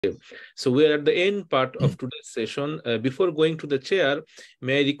So we are at the end part of today's session. Before going to the chair,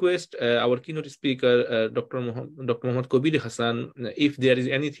 may I request our keynote speaker, Dr. Mohammad Kabir Hassan, if there is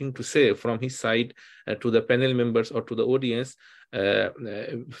anything to say from his side to the panel members or to the audience,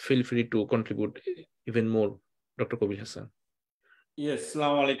 feel free to contribute even more. Dr. Kabir Hassan. Yes,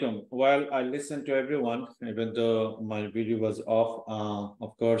 Assalamu alaikum. While I listened to everyone, even though my video was off,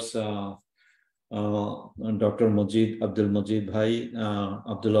 of course, Dr. Mazid, Abdul Mazid bhai,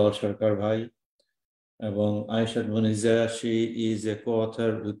 Abdul Sarker bhai, এবং Aishath Muneeza, she is a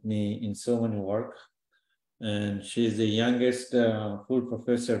co-author with me in so many work, and she is the youngest full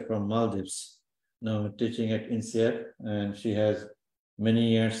professor from Maldives, now teaching at INCEIF, and she has many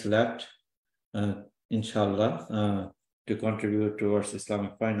years left, inshallah, to contribute towards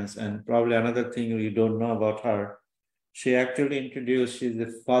Islamic finance. And probably another thing you don't know about her, she actually introduced, she's the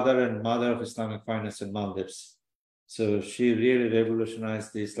father and mother of Islamic finance in Maldives. So she really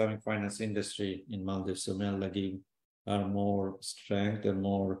revolutionized the Islamic finance industry in Maldives. So may Allah give her more strength and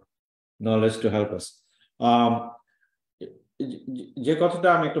more knowledge to help us. যে কথাটা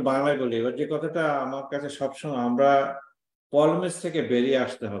আমি একটু বাংলায় বলি, এবার যে কথাটা আমার কাছে সবসময় আমরা পলিমিক্স থেকে বেরিয়ে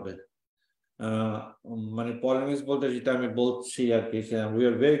আসতে হবে। মানে পলিমিক্স বলতে যেটা আমি বলছি আর কি, we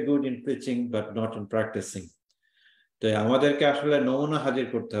are very good in preaching but not in practicing. তো আমাদেরকে আসলে নমুনা হাজির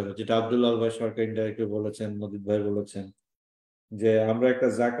করতে হবে, যেটা আব্দুল ভাই সরকার ইনডাইরেক্টলি বলেছেন, মজিদ ভাই বলেছেন, যে আমরা একটা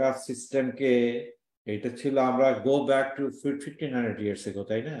জাকাত সিস্টেমকে, এটা ছিল আমরা go back to 1500 years ago,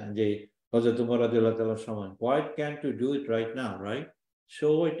 তাই না, যে হযরত উমর রাদিয়াল্লাহু তাআলার সময়। Why can't you do it right now, right?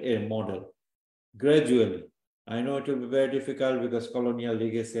 Show it a model gradually. I know it will be very difficult because colonial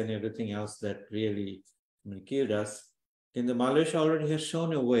legacy and everything else that really killed us. In the Malaysia already has shown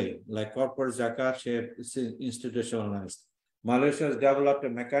a way, like corporate zakat share is institutionalized. Malaysia has developed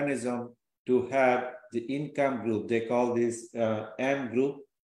a mechanism to have the income group. They call this M group.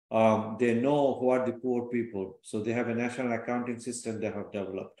 They know who are the poor people. So they have a national accounting system they have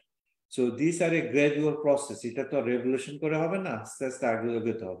developed. So these are a gradual process. Ita to revolution kore hobe na, aste aste age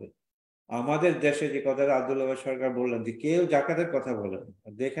egote hobe. আমাদের দেশে যে কথাটা আব্দুল সরকার বললেন যে কেউ জাকাতের কথা বলেন,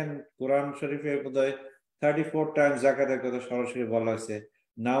 দেখেন কোরআন শরীফে বোধহয় 34 টাইমস জাকাতের কথা সরাসরি বলা হয়েছে,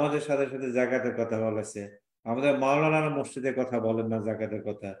 নামাজের সাথে সাথে জাকাতের কথা বলা হয়েছে। আমাদের মাওলানা মসজিদের কথা বলেন না জাকাতের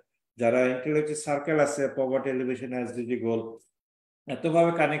কথা। যারা ইন্টেলেকচুয়াল সার্কেল আছে, পভার্টি এলিভেশন এসডিজি গোল,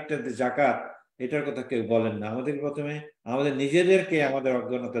 এতভাবে কানেক্টেড জাকাত, এটার কথা কেউ বলেন না। আমাদের প্রথমে আমাদের নিজেদেরকে আমাদের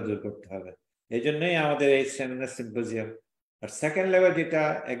অজ্ঞানতা দূর করতে হবে। এই জন্যই আমাদের এই সেমিনার সিম্পোজিয়াম। আর সেকেন্ড লেভেল যেটা,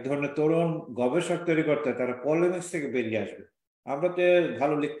 এক ধরনের তরুণ গবেষক তৈরি করতে, তারা পলিমিক্স থেকে বেরিয়ে আসবে। আমরা তো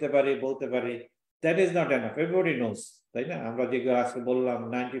ভালো লিখতে পারি, বলতে পারি, that is not enough, everybody knows, তাই না? আমরা যেগুলো আজকে বললাম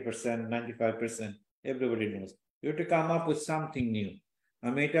 90%, 95%, everybody knows. You have to come up with something new.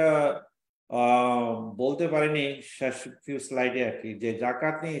 আমি এটা বলতে পারিনি শেষ ফিউ স্লাইডে আর কি, যে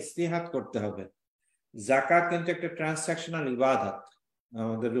জাকাত নিয়ে ইস্তিহাদ করতে হবে। জাকাত কিন্তু একটা ট্রান্সঅ্যাকশনাল ইবাদত,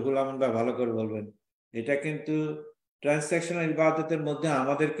 আমাদের রুহুল আমিন ভাই ভালো করে বলবেন। এটা কিন্তু ট্রান্সঅ্যাকশনাল ইবাদতের মধ্যে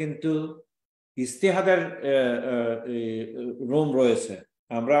আমাদের কিন্তু ইস্তিহাদের রুম রয়েছে।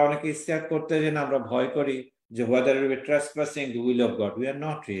 আমরা অনেকে ইস্তিহাদ করতে যে আমরা ভয় করি যে whether we are trespassing the will of God. We are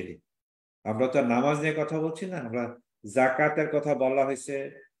not really. আমরা তো নামাজ নিয়ে কথা বলছি না, আমরা জাকাতের কথা বলা হয়েছে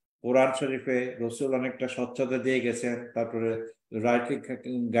কোরআন শরীফে, রসুল অনেকটা স্বচ্ছতা দিয়ে গেছেন, তারপরে রাইটলি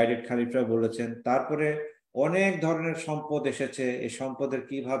গাইডেড খালিফরা বলেছেন, তারপরে অনেক ধরনের সম্পদ এসেছে, এই সম্পদের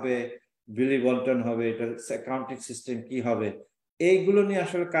কিভাবে বিলি বন্টন হবে, এটা অ্যাকাউন্টিং সিস্টেম কি হবে, এইগুলো নিয়ে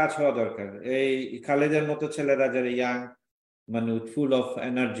আসলে কাজ হওয়া দরকার। এই খালেদের মতো ছেলেরা যারা ইয়াং, মানে ফুল অফ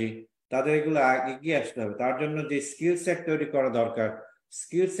এনার্জি, তাদের এগুলো এগিয়ে আসতে হবে। তার জন্য যে স্কিল সেট তৈরি করা দরকার,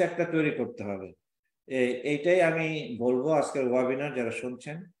 স্কিল সেটটা তৈরি করতে হবে। এইটাই আমি বলবো আজকের ওয়েবিনার যারা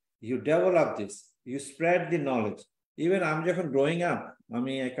শুনছেন, you develop this, you spread the knowledge. Even আমি যখন গ্রোয়িং আপ,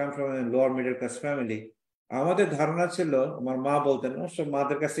 আমি I come from lower middle class family, আমাদের ধারণা ছিল, আমার মা বলতেন, সব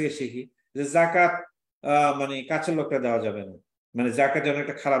মাদের কাছ থেকে শিখি, যে জাকাত মানে কাছের লোকটা দেওয়া যাবে না, মানে জাকাত যেন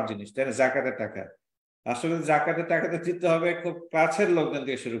একটা খারাপ জিনিস, তাই না? জাকাতের টাকা, আসলে জাকাতের টাকাতে দিতে হবে খুব কাছের লোকজন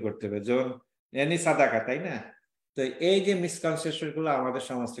থেকে শুরু করতে হবে, যেমন এনি সাদাকা, তাই না? তো এই যে মিসকনসেপশন গুলো আমাদের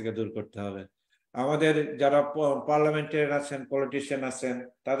সমাজ থেকে দূর করতে হবে। আমাদের যারা পার্লামেন্টের আছেন, পলিটিশিয়ান আছেন,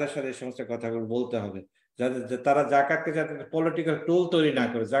 তাদের সাথে এই সমস্ত কথাগুলো বলতে হবে, যাতে তারা জাকাতকে যাতে পলিটিক্যাল টুল তৈরি না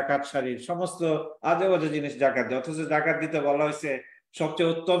করে, জাকাত শাড়ির সমস্ত আজে বাজে জিনিস জাকাত দেয়, অথচ জাকাত দিতে বলা হয়েছে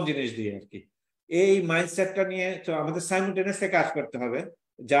সবচেয়ে উত্তম জিনিস দিয়ে আর কি। এই মাইন্ডসেটটা নিয়ে তো আমাদের সাইমultaneously কাজ করতে হবে।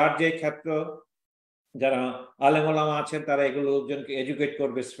 যার যে ক্ষেত্র, যারা আলেম ওলামা আছেন তারা এগুলো লোকজনকে এডুকেট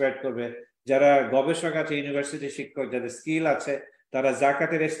করবে, স্প্রেড করবে। যারা গবেষক আছে, ইউনিভার্সিটি শিক্ষক, যাদের স্কিল আছে, তারা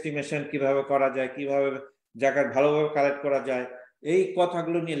জাকাতের এস্টিমেশন কিভাবে করা যায়, কিভাবে জাকাত ভালোভাবে কালেক্ট করা যায়, এই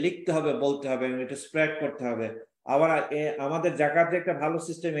কথাগুলো নিয়ে লিখতে হবে, বলতে হবে, এটা স্প্রেড করতে হবে। আবার আমাদের জাকাত যে একটা ভালো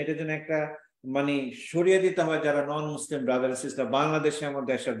সিস্টেম, এটার জন্য একটা মানে সরিয়ে দিতে হয় যারা নন মুসলিম ব্রাদার সিস্টার, বাংলাদেশে আমার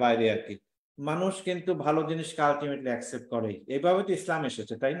দেশের বাইরে আর কি। মানুষ কিন্তু ভালো জিনিসকে আলটিমেটলি অ্যাকসেপ্ট করেই, এইভাবে তো ইসলাম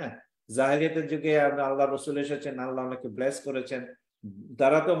এসেছে, তাই না? জাহেলিয়াতের যুগে আল্লাহ রসুল এসেছেন, আল্লাহ অনেকে ব্লেস করেছেন,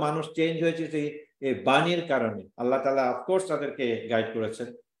 তারা তো মানুষ চেঞ্জ হয়েছে যে এই বাণীর কারণে। আল্লাহ তাআলা অফকোর্স তাদেরকে গাইড করেছেন,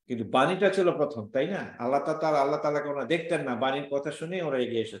 কিন্তু বাণীটা ছিল প্রথম, তাই না? আল্লাহ তাআলাকে ওরা দেখতেন না, বাণীর কথা শুনে ওরা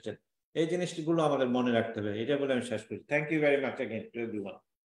এগিয়ে এসেছেন। এই জিনিসগুলো আমাদের মনে রাখতে হবে, এটা বলে আমি শেষ করি। Thank you very much again to everyone.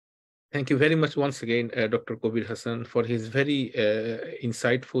 Thank you very much once again, Dr. Kabir Hassan, for his very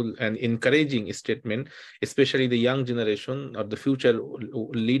insightful and encouraging statement, especially the young generation or the future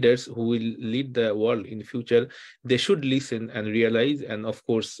leaders who will lead the world in the future. They should listen and realize, and of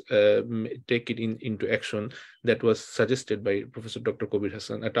course, take it into action. That was suggested by Professor Dr. Kabir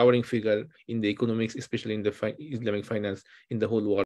Hassan, a towering figure in the economics, especially in the Islamic finance in the whole world.